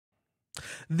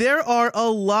There are a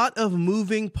lot of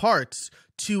moving parts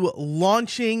to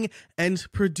launching and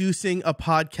producing a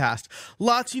podcast.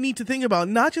 Lots you need to think about,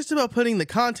 not just about putting the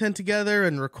content together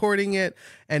and recording it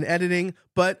and editing,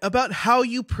 but about how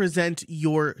you present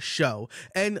your show.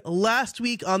 And last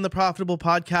week on The Profitable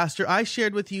Podcaster, I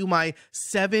shared with you my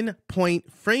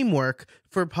 7-point framework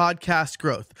for podcast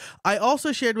growth. I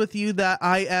also shared with you that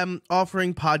I am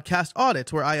offering podcast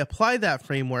audits where I apply that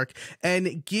framework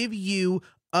and give you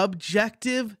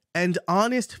objective and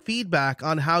honest feedback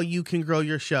on how you can grow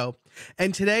your show.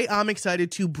 And today I'm excited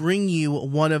to bring you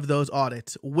one of those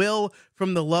audits. Will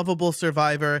from the Lovable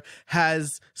Survivor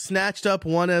has snatched up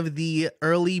one of the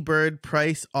early bird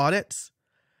price audits,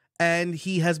 and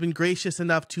he has been gracious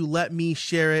enough to let me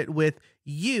share it with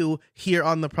you here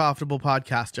on The Profitable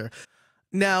Podcaster.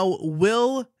 Now,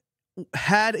 Will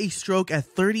had a stroke at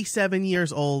 37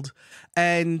 years old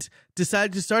and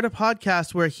decided to start a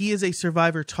podcast where he is a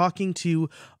survivor talking to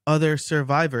other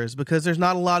survivors, because there's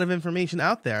not a lot of information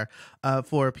out there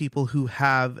for people who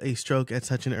have a stroke at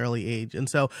such an early age. And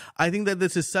so I think that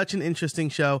this is such an interesting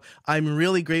show. I'm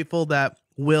really grateful that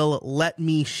Will let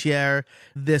me share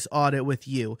this audit with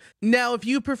you. Now, if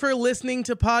you prefer listening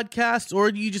to podcasts or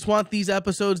you just want these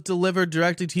episodes delivered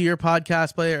directly to your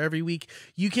podcast player every week,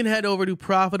 you can head over to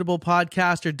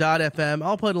profitablepodcaster.fm.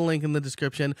 I'll put a link in the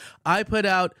description. I put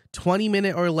out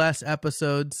 20-minute or less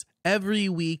episodes every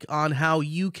week on how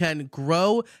you can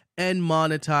grow and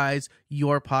monetize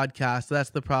your podcast. That's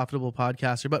The Profitable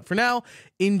Podcaster. But for now,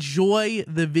 enjoy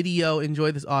the video,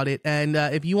 enjoy this audit. And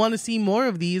if you want to see more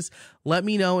of these, let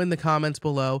me know in the comments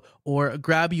below, or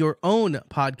grab your own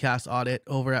podcast audit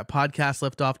over at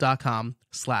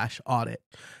podcastliftoff.com/audit.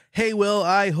 Hey, Will,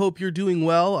 I hope you're doing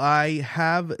well. I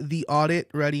have the audit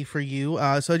ready for you.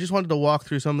 So I just wanted to walk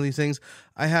through some of these things.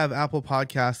 I have Apple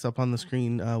Podcasts up on the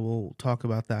screen. We'll talk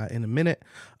about that in a minute.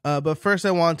 But first,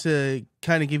 I want to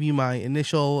kind of give you my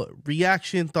initial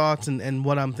reaction, thoughts, and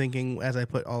what I'm thinking as I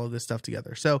put all of this stuff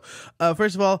together. So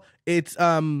first of all, it's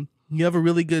you have a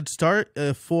really good start.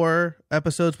 4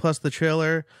 episodes plus the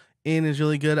trailer in is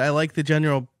really good. I like the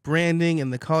general branding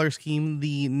and the color scheme.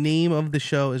 The name of the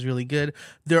show is really good.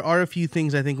 There are a few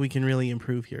things I think we can really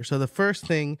improve here. So the first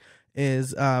thing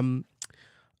is you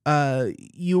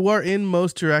are in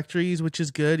most directories, which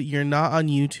is good. You're not on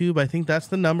YouTube. I think that's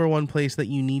the number one place that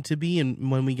you need to be.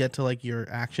 And when we get to like your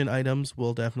action items,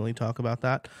 we'll definitely talk about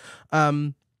that.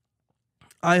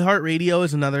 iHeartRadio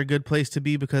is another good place to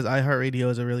be, because iHeartRadio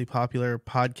is a really popular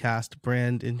podcast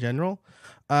brand in general.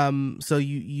 So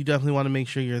you definitely want to make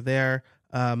sure you're there.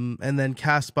 And then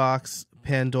Castbox,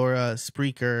 Pandora,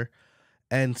 Spreaker,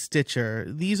 and Stitcher.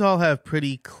 These all have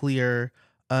pretty clear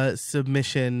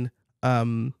submission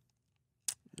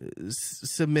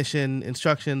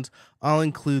instructions. I'll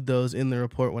include those in the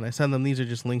report when I send them. These are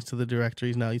just links to the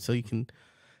directories now, so you can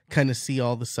kind of see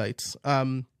all the sites.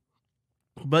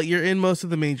 But you're in most of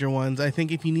the major ones. I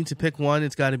think if you need to pick one,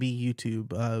 it's got to be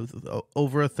YouTube.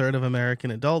 Over a third of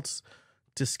American adults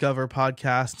discover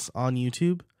podcasts on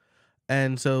YouTube.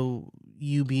 And so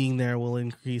you being there will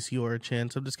increase your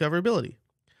chance of discoverability.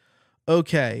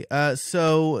 Okay,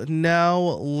 so now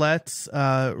let's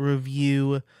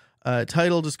review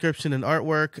title, description, and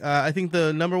artwork. I think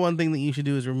the number one thing that you should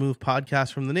do is remove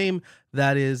podcast from the name.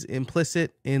 That is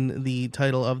implicit in the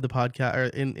title of the podcast, or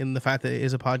in the fact that it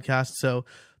is a podcast. So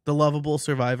the Lovable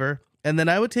Survivor. And then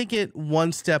I would take it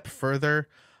one step further.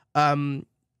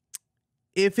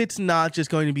 If it's not just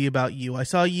going to be about you, I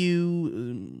saw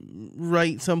you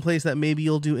write someplace that maybe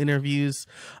you'll do interviews.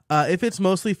 If it's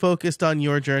mostly focused on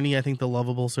your journey, I think the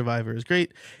Lovable Survivor is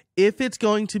great. If it's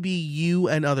going to be you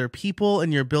and other people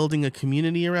and you're building a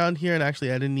community around here, and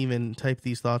actually I didn't even type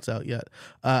these thoughts out yet.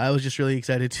 I was just really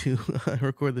excited to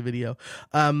record the video.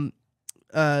 But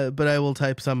I will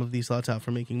type some of these thoughts out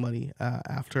for making money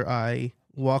after I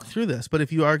walk through this. But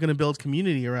if you are going to build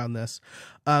community around this,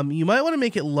 you might want to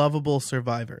make it Lovable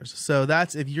Survivors. So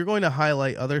that's, if you're going to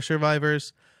highlight other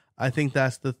survivors, I think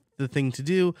that's the thing to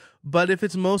do. But if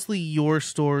it's mostly your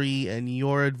story and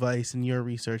your advice and your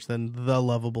research, then the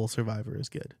Lovable Survivor is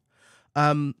good.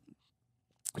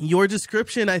 Your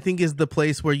description, I think, is the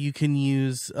place where you can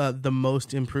use the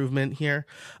most improvement here.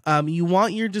 You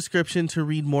want your description to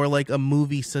read more like a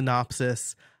movie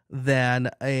synopsis than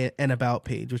an about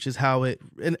page, which is how it,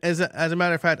 and as a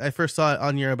matter of fact, I first saw it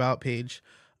on your about page.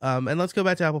 And let's go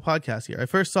back to Apple Podcasts here. I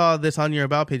first saw this on your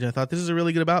about page and I thought this is a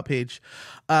really good about page.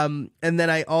 And then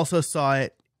I also saw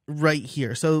it right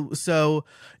here. So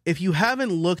if you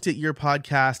haven't looked at your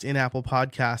podcast in Apple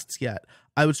Podcasts yet,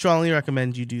 I would strongly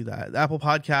recommend you do that. Apple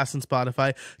Podcasts and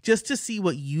Spotify, just to see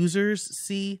what users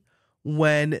see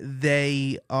when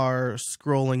they are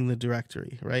scrolling the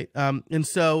directory, right? And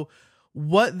so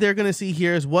what they're going to see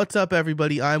here is, what's up,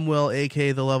 everybody? I'm Will,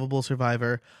 aka the Lovable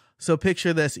Survivor. So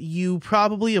picture this. You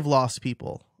probably have lost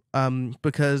people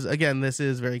because, again, this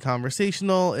is very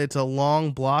conversational. It's a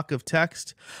long block of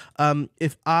text.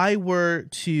 If I were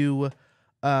to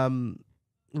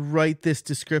write this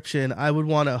description, I would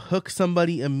want to hook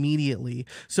somebody immediately.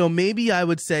 So maybe I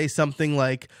would say something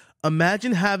like,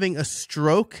 imagine having a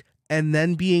stroke and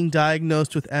then being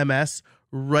diagnosed with MS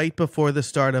right before the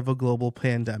start of a global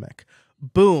pandemic.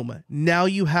 Boom. Now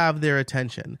you have their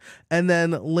attention. And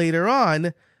then later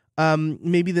on,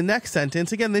 maybe the next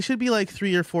sentence, again, they should be like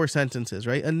 3 or 4 sentences,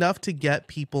 right? Enough to get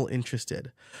people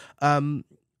interested.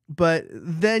 But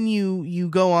then you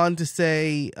go on to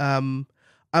say,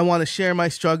 I want to share my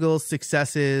struggles,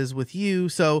 successes with you.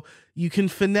 So you can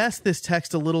finesse this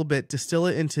text a little bit, distill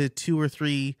it into 2 or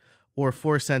 3 or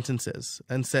 4 sentences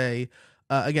and say,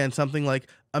 again, something like,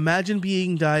 imagine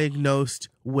being diagnosed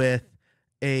with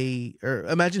or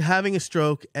imagine having a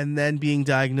stroke and then being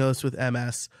diagnosed with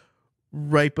MS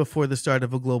right before the start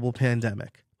of a global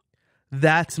pandemic.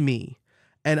 That's me.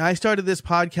 And I started this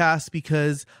podcast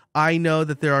because I know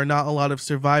that there are not a lot of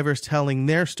survivors telling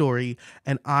their story,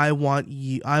 and I want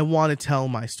to tell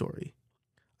my story.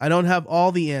 I don't have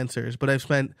all the answers, but I've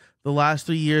spent the last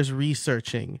 3 years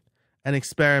researching and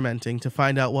experimenting to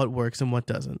find out what works and what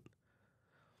doesn't.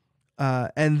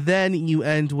 And then you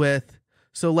end with,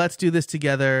 so let's do this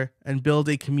together and build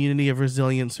a community of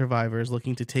resilient survivors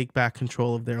looking to take back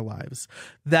control of their lives.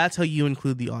 That's how you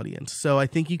include the audience. So I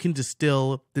think you can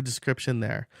distill the description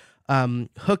there.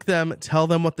 Hook them, tell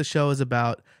them what the show is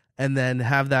about, and then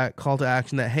have that call to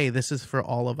action that, hey, this is for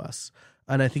all of us.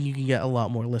 And I think you can get a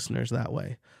lot more listeners that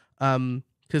way.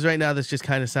 Because right now this just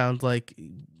kind of sounds like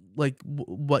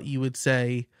what you would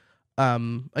say.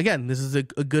 Again, this is a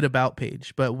good about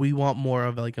page, but we want more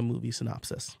of like a movie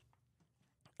synopsis.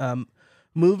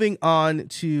 Moving on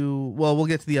to, well, we'll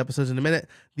get to the episodes in a minute.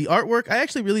 The artwork, I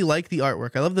actually really like the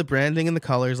artwork. I love the branding and the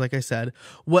colors, like I said.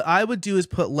 What I would do is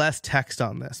put less text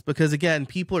on this because, again,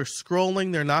 people are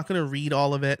scrolling. They're not going to read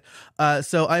all of it.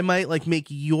 So I might like make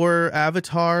your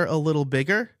avatar a little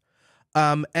bigger.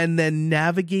 And then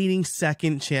navigating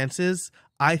second chances,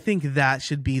 I think that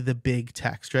should be the big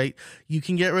text, right? You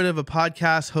can get rid of a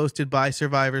podcast hosted by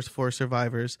survivors for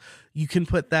survivors. You can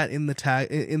put that in the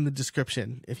tag, in the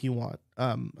description if you want.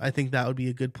 I think that would be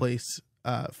a good place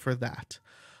for that.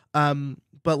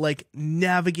 But like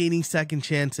navigating second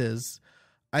chances,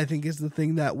 I think is the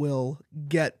thing that will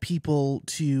get people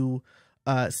to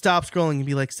stop scrolling and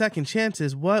be like, second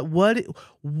chances,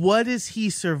 what is he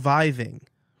surviving,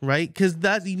 right? Because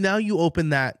that now you open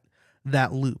that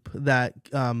loop, that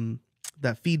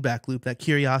feedback loop, that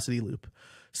curiosity loop.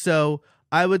 So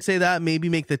I would say that maybe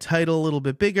make the title a little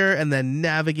bit bigger, and then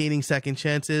navigating second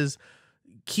chances,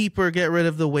 keep or get rid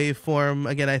of the waveform.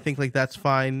 Again, I think like that's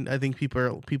fine. I think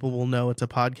people will know it's a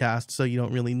podcast, so you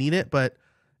don't really need it, but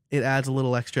it adds a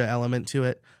little extra element to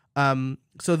it.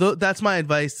 So that's my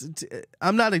advice.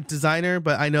 I'm not a designer,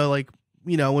 but I know, like,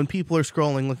 you know, when people are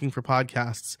scrolling looking for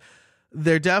podcasts,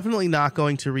 they're definitely not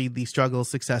going to read the struggles,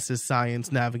 successes,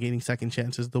 science, navigating second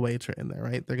chances the way it's written there,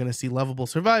 right? They're going to see Lovable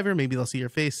Survivor. Maybe they'll see your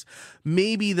face.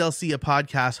 Maybe they'll see a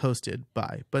podcast hosted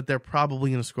by, but they're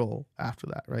probably going to scroll after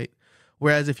that, right?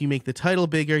 Whereas if you make the title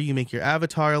bigger, you make your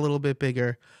avatar a little bit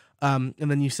bigger, and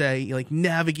then you say like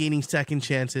navigating second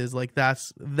chances, like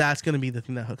that's going to be the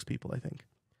thing that hooks people, I think.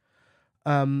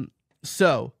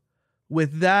 So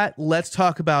with that, let's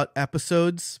talk about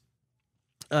episodes.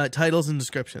 Titles and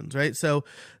descriptions, right? So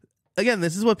again,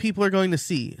 this is what people are going to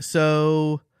see.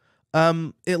 So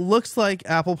it looks like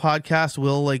Apple Podcasts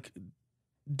will like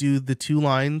do the 2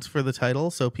 lines for the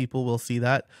title, so people will see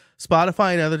that.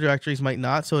 Spotify and other directories might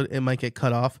not, so it might get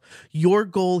cut off. Your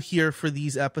goal here for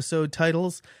these episode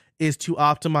titles is to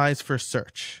optimize for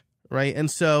search, right?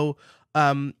 And so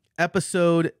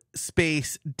episode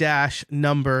space dash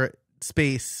number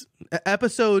space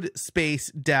episode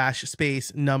space dash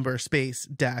space number space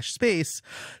dash space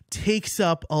takes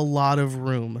up a lot of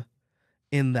room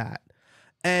in that.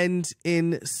 And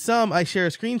in some, I share a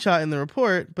screenshot in the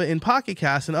report, but in Pocket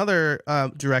Cast and other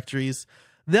directories,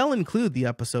 they'll include the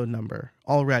episode number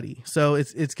already. So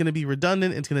it's going to be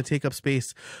redundant. It's going to take up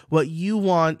space. What you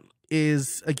want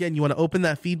is, again, you want to open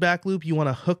that feedback loop. You want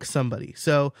to hook somebody.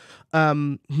 So,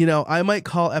 you know, I might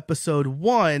call episode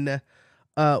 1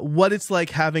 what it's like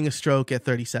having a stroke at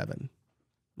 37,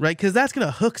 right? Because that's going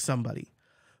to hook somebody.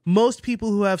 Most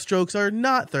people who have strokes are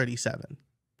not 37.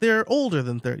 They're older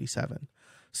than 37.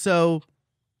 So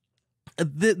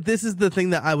this is the thing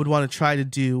that I would want to try to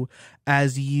do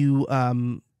as you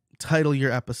title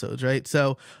your episodes, right?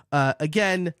 So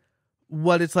again,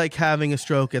 what it's like having a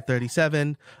stroke at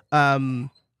 37.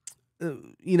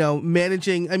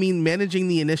 Managing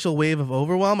the initial wave of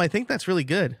overwhelm, I think that's really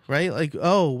good, right? Like,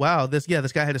 oh wow, this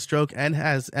guy had a stroke and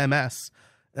has MS.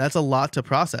 That's a lot to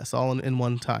process all in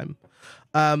one time.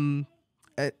 And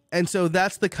so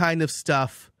that's the kind of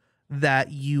stuff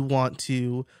that you want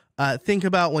to think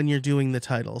about when you're doing the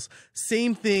titles.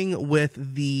 Same thing with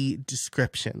the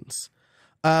descriptions.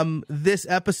 In this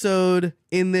episode,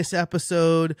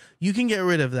 you can get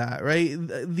rid of that, right?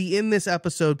 The in this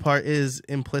episode part is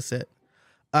implicit.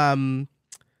 And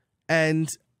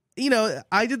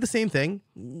I did the same thing.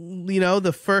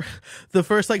 The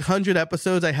first like 100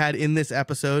 episodes I had in this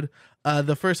episode.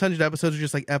 The first 100 episodes are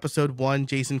just like episode 1,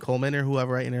 Jason Coleman or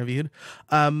whoever I interviewed.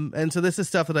 And so this is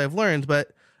stuff that I've learned,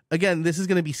 but again, this is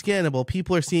going to be scannable.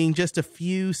 People are seeing just a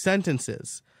few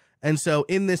sentences. And so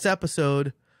in this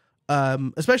episode,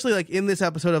 especially like in this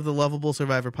episode of the Lovable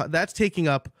Survivor pod, that's taking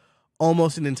up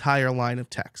almost an entire line of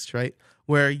text, right?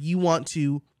 Where you want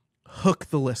to hook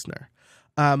the listener.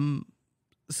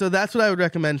 So that's what I would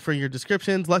recommend for your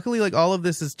descriptions. Luckily, like all of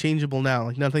this is changeable now.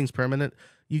 Like nothing's permanent.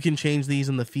 You can change these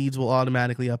and the feeds will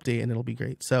automatically update and it'll be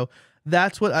great. So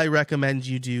that's what I recommend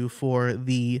you do for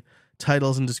the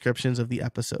titles and descriptions of the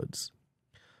episodes.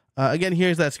 Again,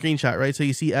 here's that screenshot, right? So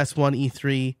you see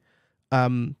S1E3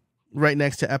 right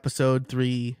next to episode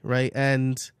 3, right?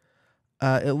 And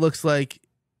it looks like,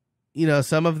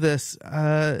 some of this,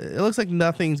 it looks like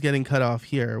nothing's getting cut off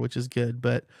here, which is good.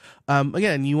 But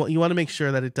again, you want to make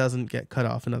sure that it doesn't get cut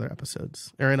off in other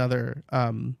episodes or in other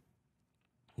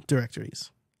directories.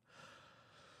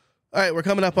 All right, we're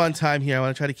coming up on time here. I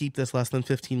want to try to keep this less than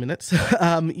 15 minutes.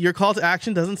 Your call to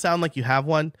action doesn't sound like you have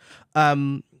one.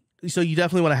 So you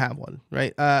definitely want to have one,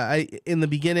 right? In the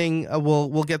beginning,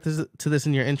 we'll get to this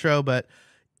in your intro, but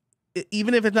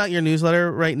even if it's not your newsletter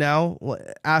right now,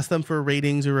 ask them for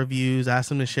ratings or reviews, ask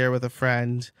them to share with a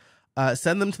friend,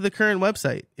 send them to the current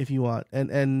website if you want,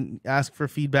 and ask for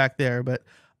feedback there. But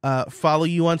follow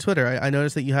you on Twitter. I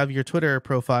noticed that you have your Twitter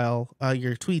profile,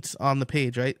 your tweets on the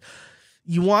page, right?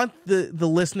 You want the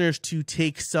listeners to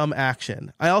take some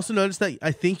action. I also noticed that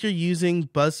I think you're using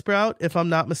Buzzsprout, if I'm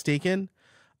not mistaken.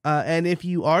 And if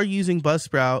you are using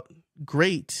Buzzsprout,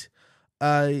 great.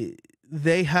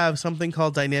 They have something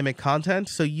called dynamic content.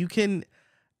 So you can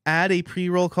add a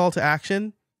pre-roll call to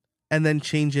action and then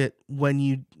change it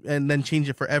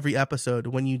for every episode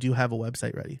when you do have a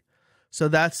website ready. So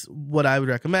that's what I would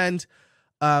recommend.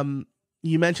 You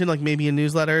mentioned like maybe a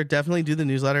newsletter. Definitely do the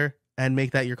newsletter and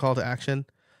make that your call to action.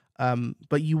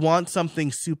 But you want something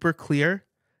super clear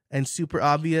and super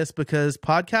obvious, because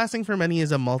podcasting for many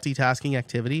is a multitasking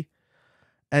activity.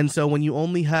 And so when you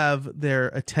only have their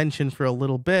attention for a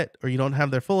little bit, or you don't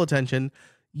have their full attention,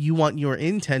 you want your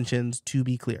intentions to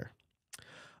be clear.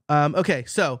 Okay,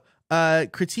 so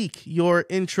critique your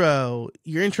intro.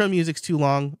 Your intro music's too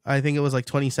long. I think it was like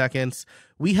 20 seconds.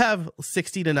 We have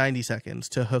 60 to 90 seconds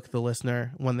to hook the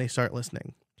listener when they start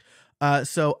listening.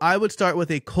 So I would start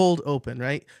with a cold open,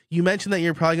 right? You mentioned that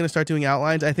you're probably going to start doing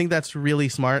outlines. I think that's really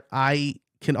smart. I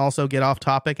can also get off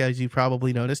topic, as you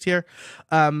probably noticed here.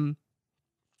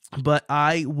 But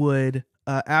I would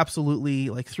absolutely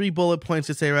like 3 bullet points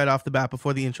to say right off the bat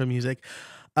before the intro music.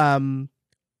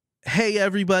 Hey,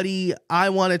 everybody, I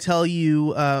want to tell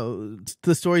you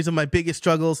the stories of my biggest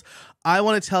struggles. I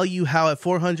want to tell you how at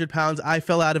 400 pounds, I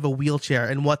fell out of a wheelchair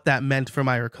and what that meant for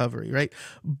my recovery, right?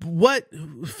 What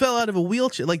fell out of a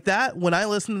wheelchair like that? When I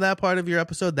listened to that part of your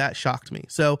episode, that shocked me.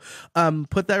 So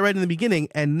put that right in the beginning,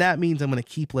 and that means I'm going to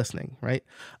keep listening, right?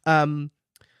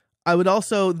 I would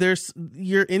also,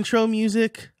 your intro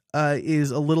music is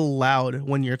a little loud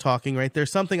when you're talking, right?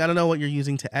 There's something, I don't know what you're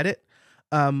using to edit.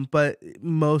 But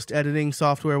most editing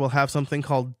software will have something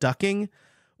called ducking,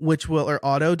 or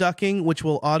auto ducking, which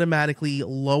will automatically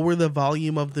lower the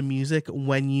volume of the music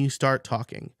when you start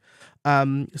talking.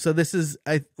 So this is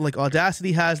like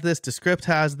Audacity has this, Descript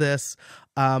has this,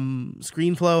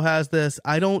 ScreenFlow has this.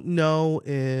 I don't know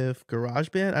if I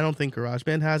don't think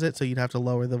GarageBand has it. So you'd have to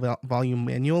lower the volume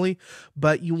manually,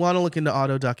 but you want to look into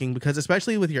auto ducking, because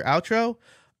especially with your outro,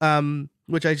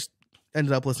 which I just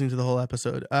ended up listening to the whole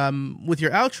episode. With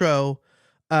your outro,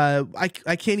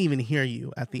 I can't even hear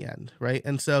you at the end, right?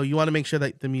 And so you want to make sure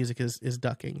that the music is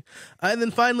ducking. And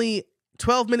then finally,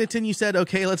 12 minutes in, you said,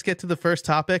 okay, let's get to the first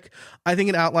topic. I think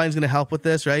an outline is going to help with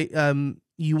this, right?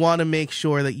 You want to make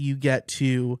sure that you get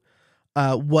to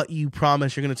what you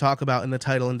promise you're going to talk about in the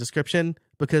title and description,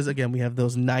 because again, we have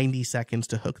those 90 seconds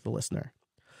to hook the listener.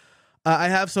 I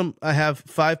have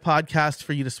 5 podcasts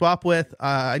for you to swap with.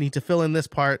 I need to fill in this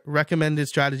part. Recommended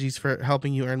strategies for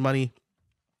helping you earn money.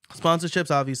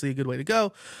 Sponsorship's obviously a good way to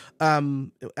go.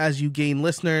 As you gain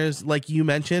listeners, like you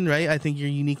mentioned, right? I think you're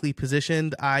uniquely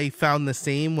positioned. I found the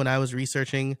same when I was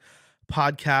researching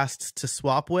podcasts to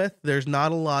swap with. There's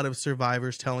not a lot of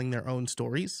survivors telling their own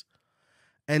stories.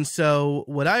 And so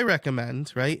what I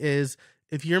recommend, right, is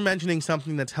if you're mentioning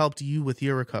something that's helped you with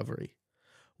your recovery,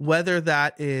 whether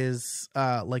that is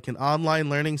like an online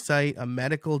learning site, a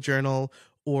medical journal,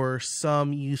 or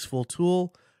some useful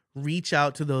tool, reach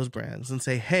out to those brands and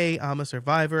say, hey, I'm a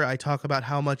survivor. I talk about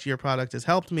how much your product has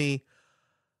helped me.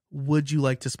 Would you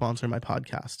like to sponsor my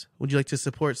podcast? Would you like to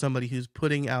support somebody who's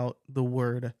putting out the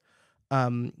word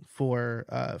for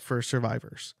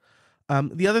survivors?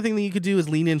 The other thing that you could do is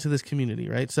lean into this community,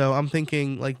 right? So I'm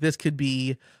thinking like this could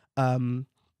be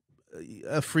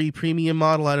a free premium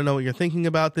model. I don't know what you're thinking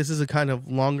about. This is a kind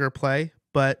of longer play,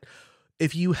 but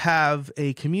if you have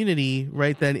a community,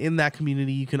 right, then in that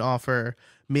community you can offer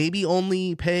maybe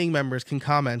only paying members can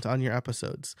comment on your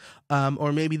episodes,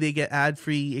 or maybe they get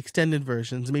ad-free extended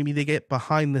versions. Maybe they get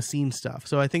behind-the-scenes stuff.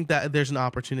 So I think that there's an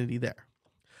opportunity there.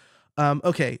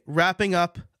 Okay, wrapping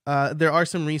up. There are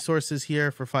some resources here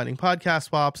for finding podcast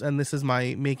swaps, and this is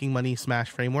my Making Money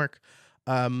Smash framework.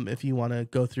 If you want to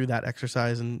go through that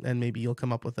exercise and maybe you'll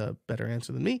come up with a better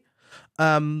answer than me.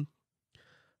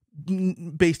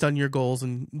 Based on your goals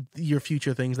and your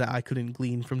future things that I couldn't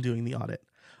glean from doing the audit.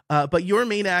 But your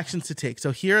main actions to take.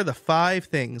 So here are the 5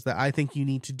 things that I think you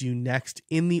need to do next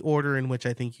in the order in which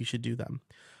I think you should do them.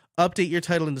 Update your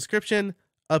title and description.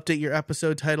 Update your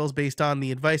episode titles based on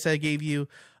the advice I gave you.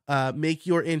 Make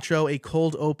your intro a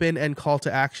cold open and call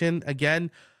to action.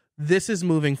 Again, this is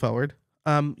moving forward.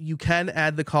 You can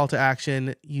add the call to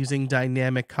action using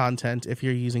dynamic content if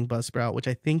you're using Buzzsprout, which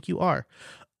I think you are.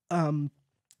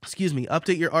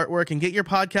 Update your artwork and get your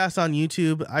podcast on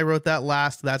YouTube. I wrote that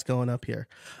last. That's going up here.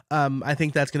 I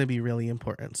think that's going to be really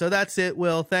important. So that's it,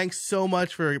 Will. Thanks so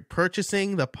much for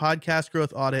purchasing the Podcast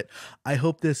Growth Audit. I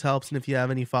hope this helps. And if you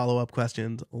have any follow-up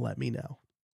questions, let me know.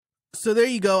 So there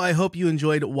you go. I hope you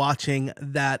enjoyed watching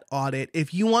that audit.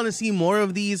 If you want to see more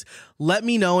of these, let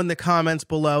me know in the comments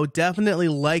below. Definitely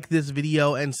like this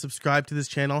video and subscribe to this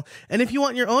channel. And if you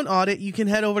want your own audit, you can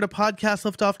head over to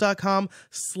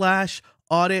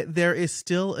podcastliftoff.com/audit. There is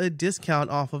still a discount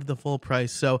off of the full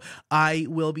price. So I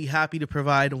will be happy to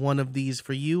provide one of these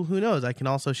for you. Who knows? I can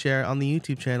also share on the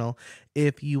YouTube channel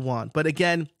if you want. But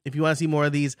again, if you want to see more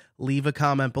of these, leave a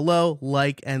comment below,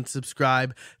 like, and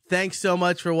subscribe. Thanks so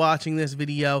much for watching this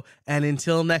video. And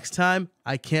until next time,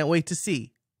 I can't wait to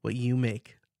see what you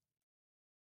make.